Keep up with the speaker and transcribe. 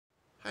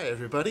Hi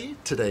everybody,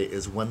 today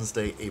is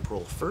Wednesday,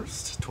 April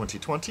 1st,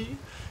 2020.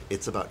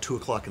 It's about 2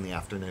 o'clock in the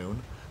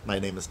afternoon. My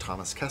name is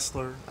Thomas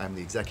Kessler. I'm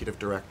the Executive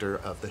Director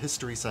of the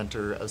History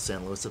Center of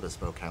San Luis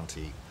Obispo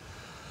County.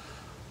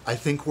 I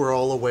think we're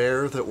all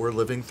aware that we're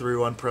living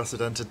through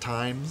unprecedented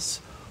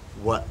times.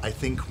 What I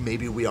think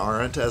maybe we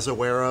aren't as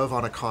aware of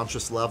on a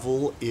conscious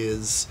level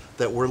is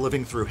that we're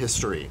living through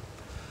history.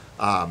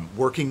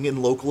 Working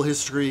in local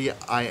history,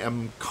 I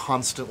am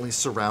constantly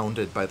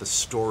surrounded by the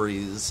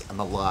stories and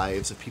the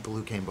lives of people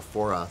who came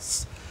before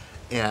us.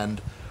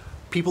 And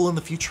people in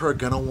the future are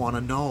going to want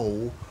to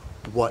know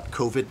what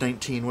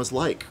COVID-19 was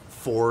like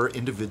for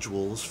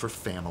individuals, for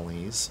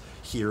families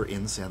here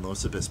in San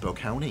Luis Obispo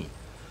County.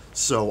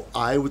 So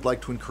I would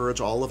like to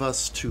encourage all of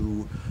us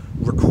to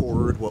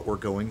record what we're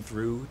going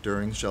through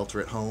during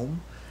shelter at home.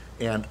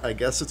 And I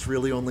guess it's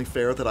really only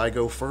fair that I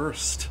go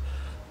first.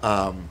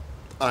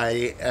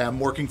 I am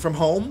working from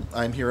home.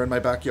 I'm here in my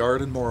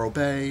backyard in Morro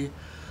Bay.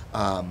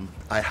 I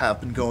have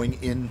been going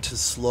into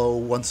SLO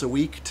once a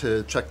week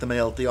to check the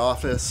mail at the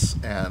office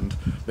and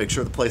make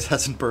sure the place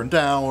hasn't burned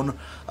down.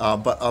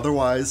 But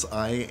otherwise,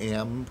 I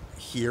am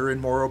here in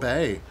Morro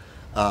Bay.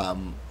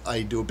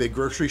 I do a big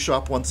grocery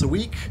shop once a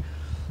week.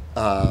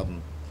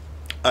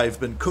 I've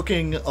been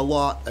cooking a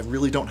lot. I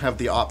really don't have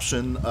the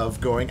option of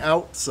going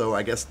out, so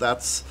I guess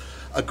that's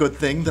a good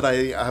thing that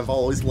I have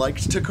always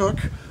liked to cook.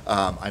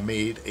 I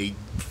made a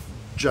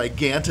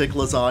gigantic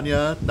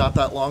lasagna not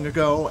that long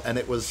ago, and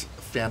it was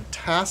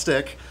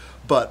fantastic,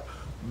 but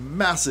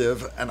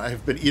massive, and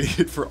I've been eating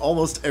it for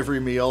almost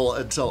every meal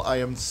until I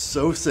am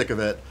so sick of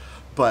it.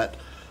 But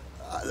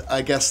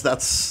I guess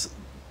that's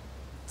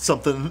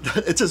something,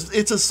 it's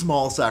a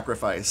small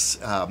sacrifice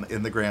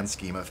in the grand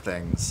scheme of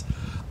things.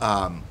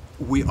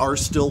 We are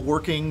still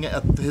working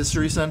at the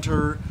History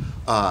Center.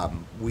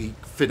 We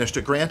finished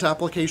a grant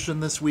application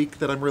this week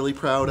that I'm really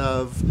proud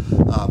of.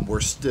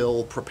 We're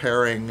still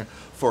preparing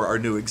for our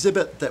new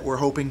exhibit that we're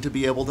hoping to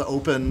be able to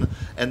open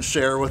and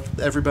share with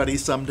everybody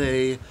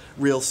someday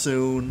real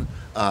soon.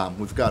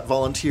 We've got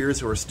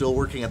volunteers who are still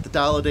working at the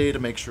Dalliday to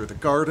make sure the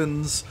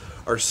gardens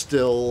are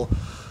still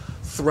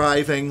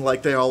thriving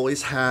like they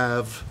always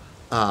have.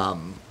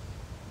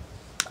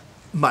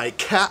 My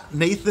cat,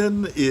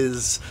 Nathan,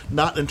 is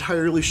not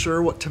entirely sure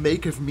what to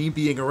make of me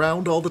being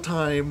around all the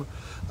time.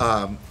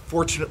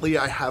 Fortunately,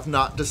 I have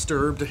not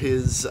disturbed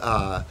his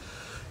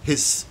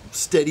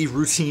steady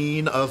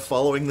routine of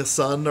following the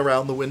sun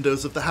around the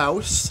windows of the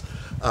house,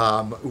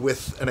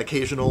 with an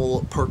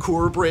occasional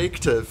parkour break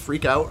to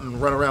freak out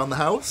and run around the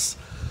house.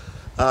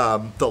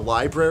 The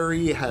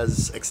library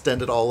has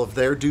extended all of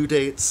their due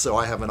dates, so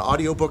I have an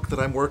audiobook that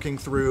I'm working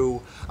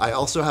through. I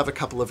also have a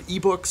couple of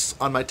ebooks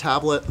on my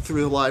tablet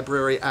through the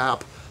library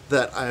app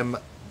that I'm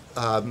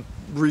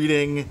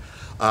reading.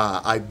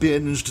 I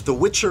binged The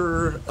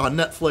Witcher on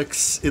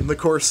Netflix in the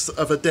course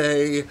of a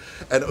day,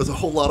 and it was a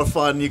whole lot of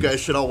fun. You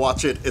guys should all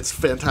watch it. It's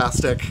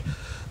fantastic.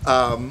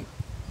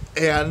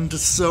 And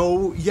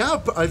so,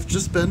 yeah, I've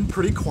just been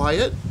pretty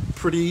quiet,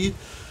 pretty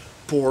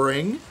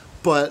boring,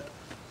 but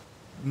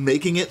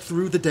making it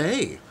through the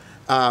day.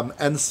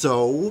 And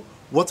so,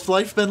 what's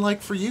life been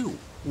like for you?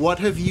 What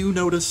have you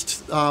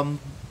noticed that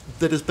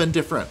has been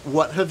different?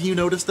 What have you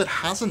noticed that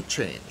hasn't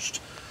changed?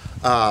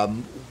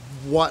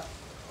 What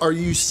are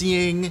you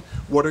seeing?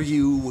 What are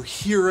you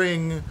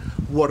hearing?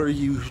 What are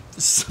you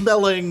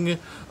smelling?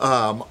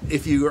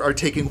 If you are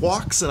taking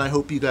walks, and I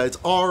hope you guys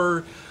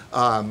are,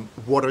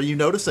 what are you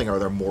noticing? Are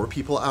there more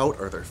people out?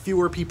 Are there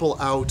fewer people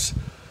out?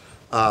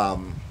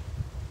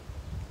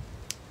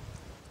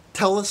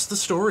 Tell us the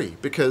story,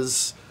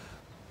 because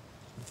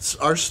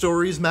our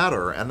stories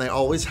matter, and they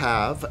always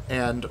have,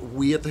 and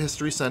we at the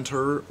History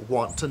Center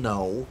want to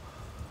know,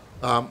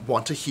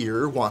 want to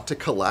hear, want to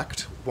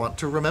collect, want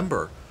to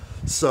remember.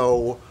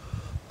 So,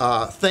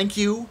 thank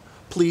you.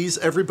 Please,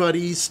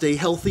 everybody, stay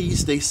healthy,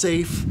 stay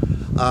safe.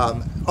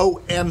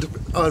 Oh, and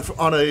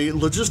on a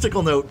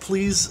logistical note,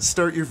 please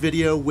start your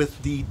video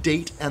with the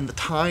date and the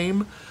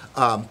time.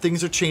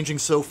 Things are changing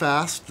so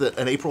fast that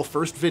an April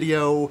 1st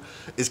video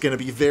is going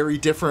to be very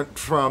different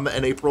from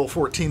an April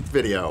 14th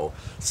video,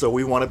 so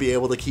we want to be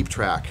able to keep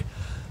track.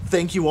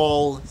 Thank you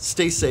all.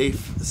 Stay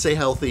safe, stay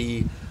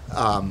healthy,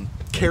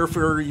 care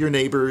for your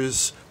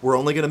neighbors. We're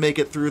only going to make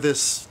it through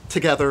this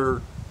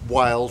together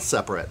while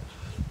separate.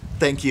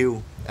 Thank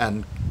you,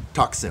 and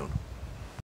talk soon.